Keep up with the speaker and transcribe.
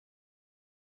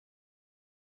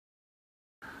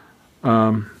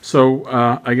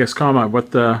I guess, Carmine,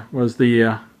 what was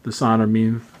this honor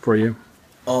mean for you?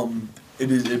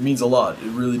 It means a lot.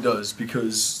 It really does,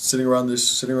 because sitting in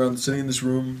this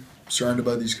room, surrounded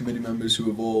by these committee members who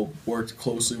have all worked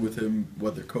closely with him,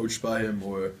 whether coached by him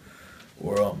or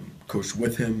coached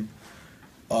with him.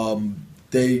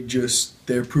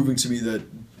 They're proving to me that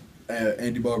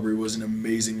Andy Barberi was an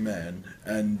amazing man,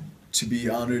 and to be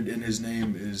honored in his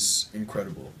name is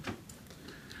incredible.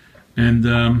 And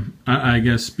I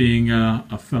guess being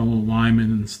a fellow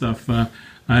lineman and stuff,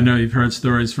 I know you've heard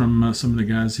stories from some of the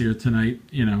guys here tonight,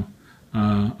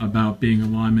 about being a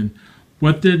lineman.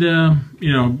 What did,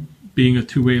 being a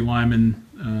two-way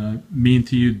lineman mean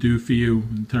to you, do for you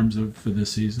in terms of for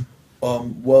this season?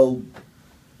 Well,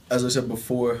 as I said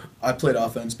before, I played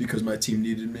offense because my team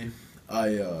needed me.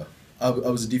 I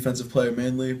was a defensive player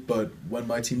mainly, but when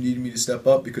my team needed me to step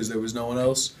up because there was no one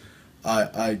else,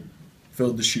 I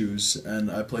filled the shoes,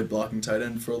 and I played blocking tight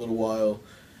end for a little while.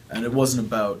 And it wasn't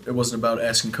about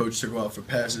asking coach to go out for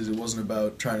passes. It wasn't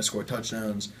about trying to score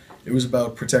touchdowns. It was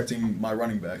about protecting my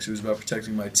running backs. It was about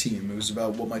protecting my team. It was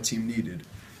about what my team needed.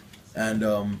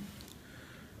 And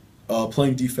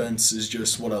playing defense is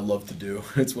just what I love to do.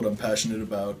 It's what I'm passionate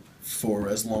about for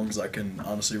as long as I can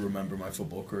honestly remember my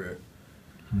football career.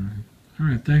 All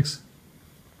right, thanks.